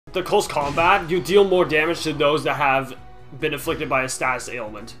the close combat, you deal more damage to those that have been afflicted by a status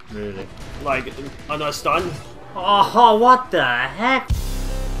ailment. Really? Like, another stun. Oh, what the heck?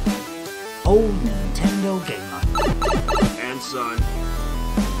 Old Nintendo Gamer. And son.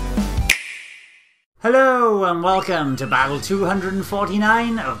 Hello and welcome to Battle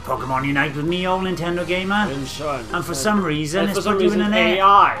 249 of Pokemon Unite with me, Old Nintendo Gamer. And son. And for some reason, and it's put you in an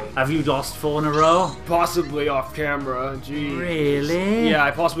AI. Have you lost 4 in a row? Possibly off camera. Gee. Really? Yeah,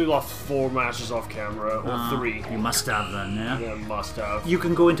 I possibly lost 4 matches off camera, or 3. You must have then, yeah? Yeah, must have. You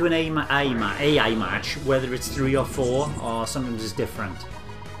can go into an AI match, whether it's 3 or 4, or sometimes it's different.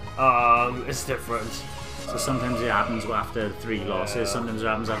 It's different. So sometimes it happens after 3 losses, sometimes it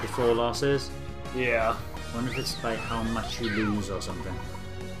happens after 4 losses. Yeah. I wonder if it's by how much you lose or something.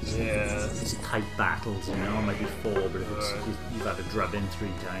 Yeah. It's tight battles, you know, it might be 4, but if it's, you've had to drub in 3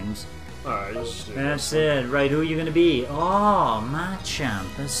 times. Alright, let's do That's it. Right, who are you going to be? Oh,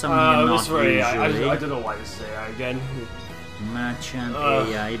 Machamp. That's something you're not usually. I don't know why to say that again. Machamp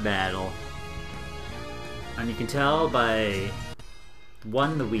AI battle. And you can tell by,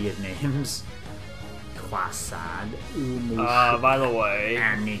 one, the weird names. Quasad, by the way,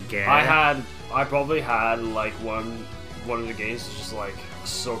 Aniger. I probably had like one of the games is just like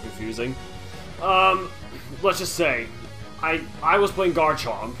so confusing. Let's just say, I was playing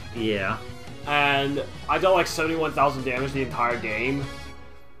Machamp. Yeah. And I dealt like 71,000 damage the entire game.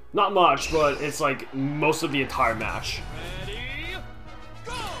 Not much, but it's like most of the entire match.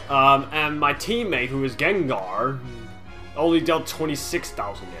 And my teammate, who is Gengar, only dealt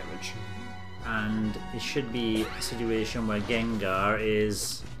 26,000 damage. And it should be a situation where Gengar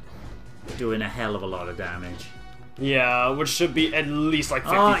is doing a hell of a lot of damage. Yeah, which should be at least like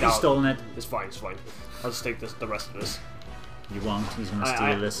 50,000. Oh, he's stolen it. It's fine, it's fine. I'll just take the rest of this. You won't. He's going to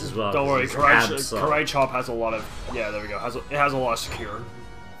steal this as well. Don't worry, Karate Chop has a lot of... Yeah, there we go. It has a lot of secure.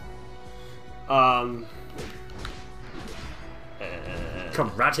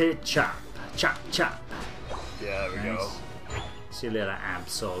 Karate Chop. Chop, chop. Yeah, there we go. See you later,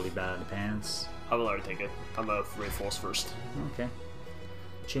 absolutely bad pants. I will already take it. I'm gonna reinforce first. Okay.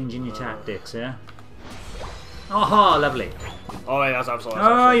 Changing your tactics, yeah? Oh, lovely. Oh, wait, that's absolutely.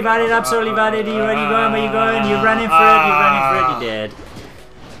 Oh, you've had it, absolutely bad. Are you ready? Going? Where you going? You're running for it. You're running for it. You're dead.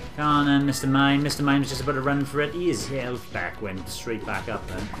 Come on then, Mr. Mime. Mr. Mime was just about to run for it. His health back went straight back up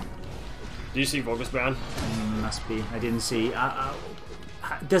then. Do you see Focus Band? Must be. I didn't see.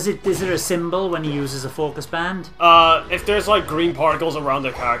 Is there a symbol when he uses a focus band? If there's like green particles around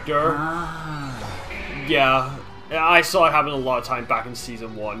the character. Yeah. I saw it happen a lot of time back in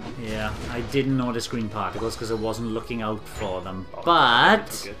Season 1. Yeah, I didn't notice green particles because I wasn't looking out for them.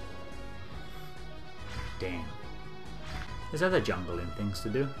 But... Damn. Is other jungle in things to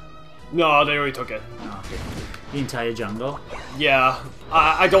do? No, they already took it. Oh, okay. The entire jungle? Yeah.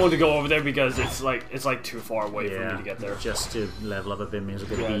 I don't want to go over there because it's like too far away for me to get there. Just to level up a bit, maybe a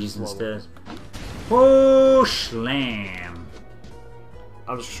bit of bees instead. Oh, slam!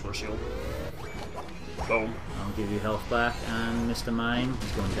 I'm just gonna shield. Boom. I'll give you health back, and Mr. Mime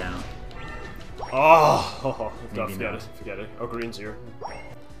is going down. Oh, forget it. Oh, green's here.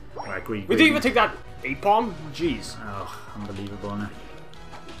 Alright, green. We didn't even take that 8-bomb? Jeez. Oh, unbelievable now.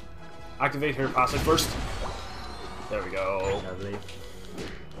 Activate her passive first. There we go. Lovely.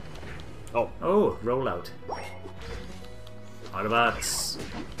 Oh. Oh, rollout. Autobots.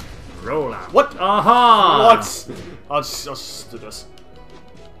 Rollout. What? Aha! What? I'll just do this.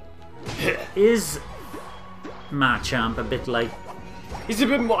 Is Machamp a bit like... He's a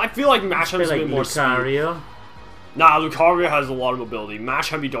bit more... I feel like Machamp's a bit more Lucario. Speed. Nah, Lucario has a lot of mobility.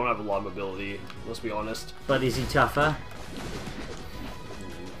 Machamp, you don't have a lot of mobility. Let's be honest. But is he tougher?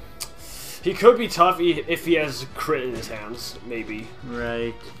 He could be tough if he has crit in his hands, maybe.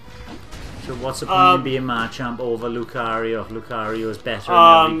 Right. So what's the point in being Machamp over Lucario if Lucario is better in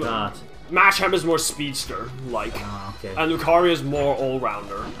every part? Machamp is more speedster, like. Oh, okay. And Lucario is more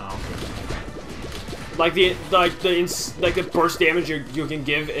all-rounder. Oh, okay. Like the burst damage you can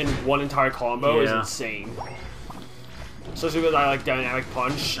give in one entire combo is insane. Especially with that like dynamic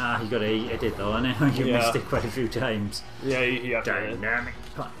punch. Ah, he got a did though, and you missed it quite a few times. Yeah, you have to. Dynamic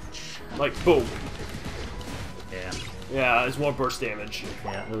punch. Like boom. Yeah. Yeah, it's more burst damage.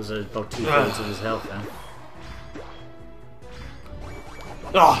 Yeah, those are about 2/3 of his health then.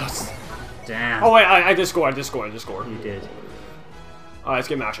 Oh, that's... Damn. Oh wait, I did score. You did. Alright, let's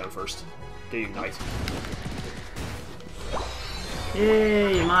get Machamp first. Get Ignite.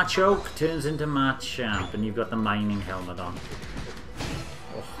 Yay, Machoke turns into Machamp, and you've got the mining helmet on.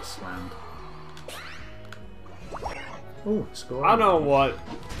 Oh, slammed. Oh, scoring. I don't know what.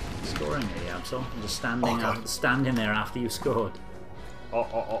 Scoring me, Absol. Just standing there after you scored.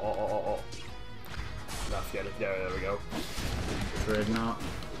 Oh. Nah, forget it. There we go. Dreadnought.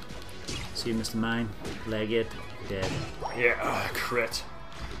 See you, Mr. Mine. Leg it. Dead. Yeah, crit.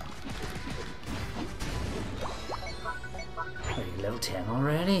 Are you level 10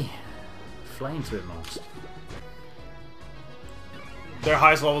 already? Flying through it, most. Their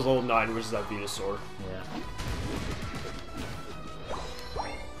highest level is level 9, which is that Venusaur. Yeah.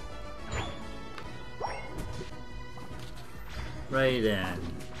 Right then.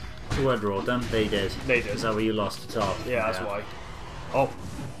 Who had wrote them? They did. They did. Is that where you lost the top? Yeah, that's why. Oh.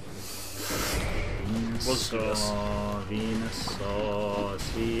 Venusaur, Venusaur,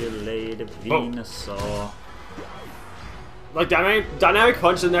 see you later, Venusaur. Like dynamic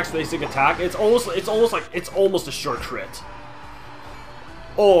punch, the next basic attack. It's almost a short crit.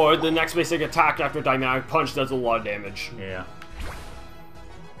 Or the next basic attack after dynamic punch does a lot of damage. Yeah.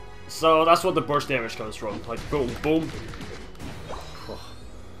 So that's what the burst damage comes from. Like boom, boom.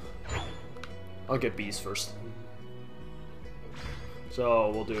 I'll get bees first. So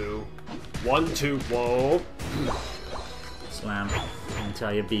we'll do 1, 2, whoa. Slam.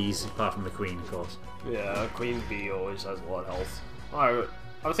 Entire bees, apart from the queen, of course. Yeah, queen bee always has a lot of health. Alright,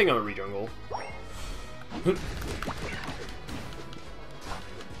 I think I'm a rejungle.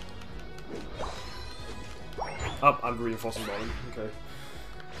 Oh, I'm reinforcing bottom. Okay.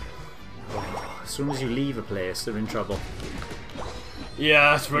 As soon as you leave a place, they're in trouble.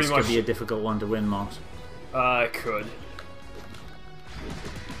 Yeah, it's pretty this much. Could be a difficult one to win, Moss. It could.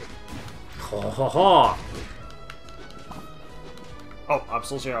 Ho ho ho! Oh, I'm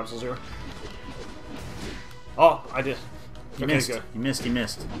still here. I'm still here. Oh, I did. You Okay, missed. good. You missed. You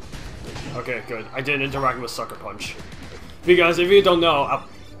missed. Okay, good. I didn't interact with Sucker Punch. Because if you don't know,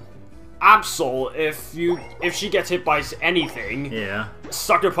 Absol, if she gets hit by anything, yeah,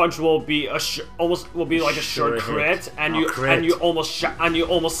 Sucker Punch will be a almost like a short crit, and you almost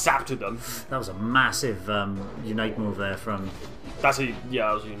sap to them. That was a massive unite move there from. That was a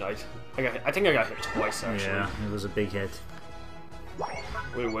unite. I think I got hit twice actually. Yeah, it was a big hit.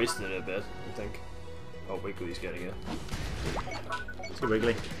 We wasted it a bit, I think. Oh, Wiggly's getting it. See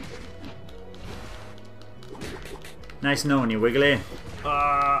Wiggly. Nice knowing you, Wiggly.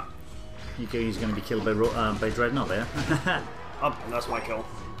 He's going to be killed by Dreadnought there. Oh, and that's my kill.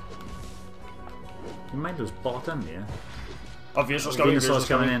 You might lose bottom, yeah. Oh, Venusaur's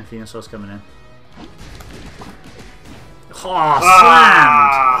coming in. Venusaur's coming in. Oh,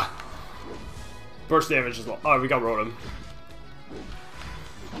 slammed! Burst damage as well. Oh, we got Rotom.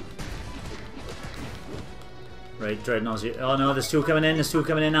 Right, Dreadnought's here. Oh no, there's two coming in.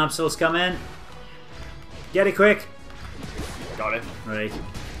 Absol's coming. Get it quick. Got it. Right.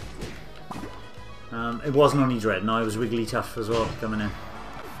 It wasn't only Dreadnought, it was Wigglytuff as well coming in.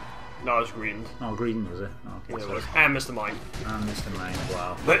 No, it was Green. Oh, Green was it? Oh, okay, yeah, it was. And Mr. Mine. And Mr. Mine,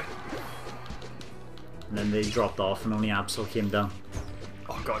 wow. But and then they dropped off and only Absol came down.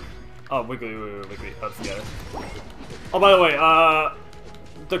 Oh god. Oh, Wiggly. Oh, forget it. Oh, by the way,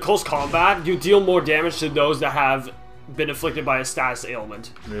 the close combat, you deal more damage to those that have been afflicted by a status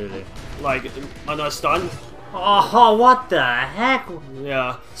ailment. Really? Like, on a stun. Oh, what the heck?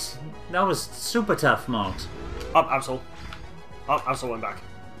 Yeah. That was super tough, Mogs. Up, Absol. Up, Absol went back.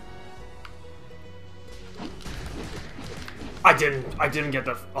 I didn't get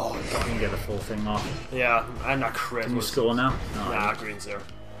the. Oh god. Didn't get the full thing off. Yeah, and that crit. Can you score now? No, nah, Green's there.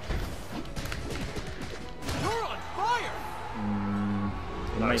 You're on fire.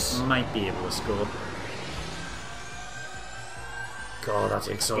 Nice. Might be able to score. God, that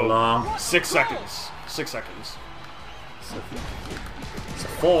takes so long. 6 seconds. 6 seconds. It's a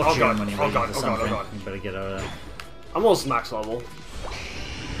fortune when you wait god, for something. God. You better get out of there. I'm almost max level.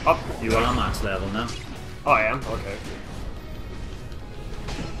 Up. You are max level now. Oh, I am? Okay.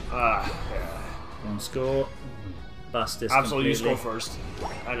 Yeah. One score. Bust this Absolutely, you completely. score first.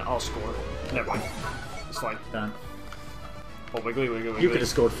 And I'll score. Never mind. It's fine. Done. Oh, Wiggly. You could have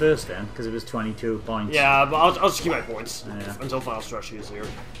scored first then, because it was 22 points. Yeah, but I'll just keep my points. Yeah. Until final stretch is here.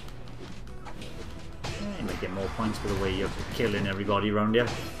 Yeah, you might get more points for the way you're killing everybody around you.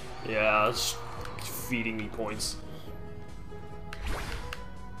 Yeah, it's feeding me points.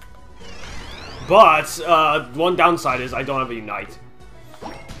 But, one downside is I don't have a Unite.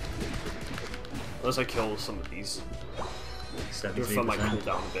 Unless I kill some of these. 73%. You're from my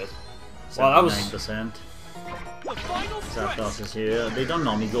cooldown a bit. Well, that was 9%. Zapdos is here. They don't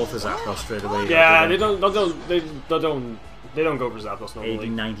normally go for Zapdos straight away. Yeah, they don't go for Zapdos normally.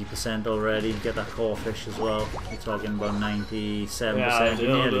 80-90% already. Get that core fish as well. You're talking about 97%. Yeah,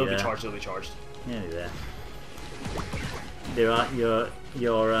 You're they'll be charged. Nearly there. There are your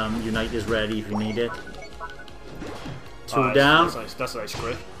Unite is ready if you need it. 2 down. That's nice. That's a nice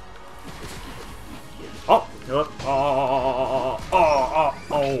crit. Oh!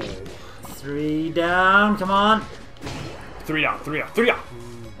 Oh! 3 down. Come on. 3 down. 2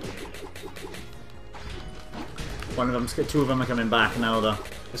 2 of them are coming back now, though.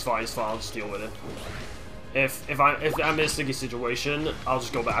 It's fine. I'll just deal with it. If I'm in a sticky situation, I'll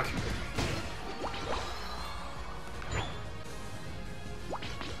just go back.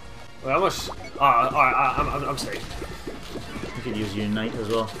 Well, how much? Alright, I'm safe. You could use Unite as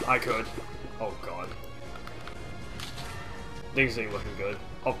well. I could. Oh god. Things ain't looking good.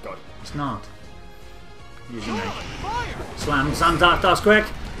 Oh god. It's not. Use Unite. Slam that's quick.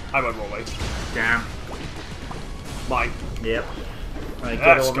 I went wrong way. Damn. Mine. Yep. Right,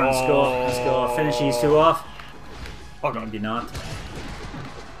 get over and score. Let's go. Finish these 2 off. Oh god. Maybe not.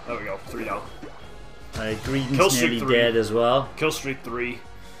 There we go. 3 down. Right, Greedon's nearly dead as well. Kill streak 3.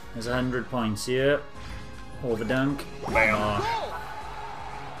 There's 100 points here. Over dunk. Bam.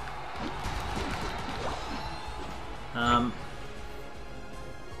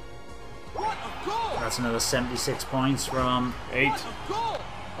 That's another 76 points from 8.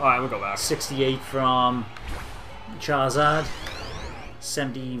 Alright, we'll go back. 68 from Charizard.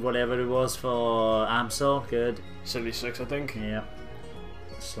 70 whatever it was for Absol. Good. 76, I think. Yeah.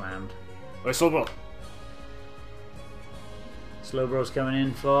 Slammed. Wait, Slowbro. Slowbro's coming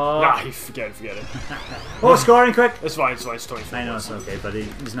in for... Nah, forget it. Oh, scoring quick! It's fine, it's 24. I know it's okay, but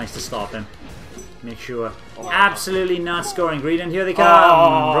it's nice to stop him. Make sure. Absolutely not scoring. Greedon, here they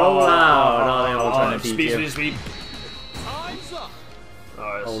come! Roll out! Oh, they're all trying to beat you. Speed.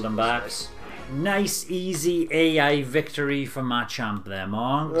 Right, hold them back. Nice, easy AI victory for Machamp there,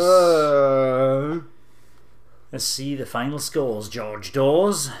 monks. Let's see the final scores, George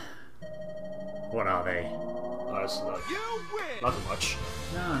Dawes. What are they? That's nothing much.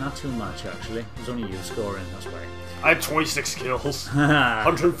 No, not too much actually. It was only you scoring, that's why. I had 26 kills.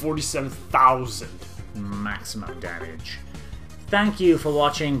 147,000. Maximum damage. Thank you for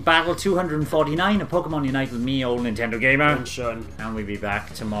watching Battle 249 of Pokemon Unite with me, Old Nintendo Gamer. And we'll be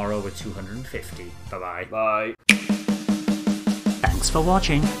back tomorrow with 250. Bye-bye. Bye. Thanks for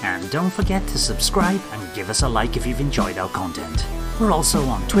watching, and don't forget to subscribe and give us a like if you've enjoyed our content. We're also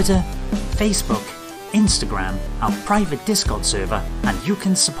on Twitter, Facebook, Instagram, our private Discord server, and you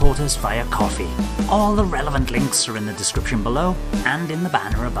can support us via Ko-fi. All the relevant links are in the description below and in the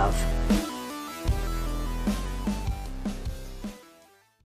banner above.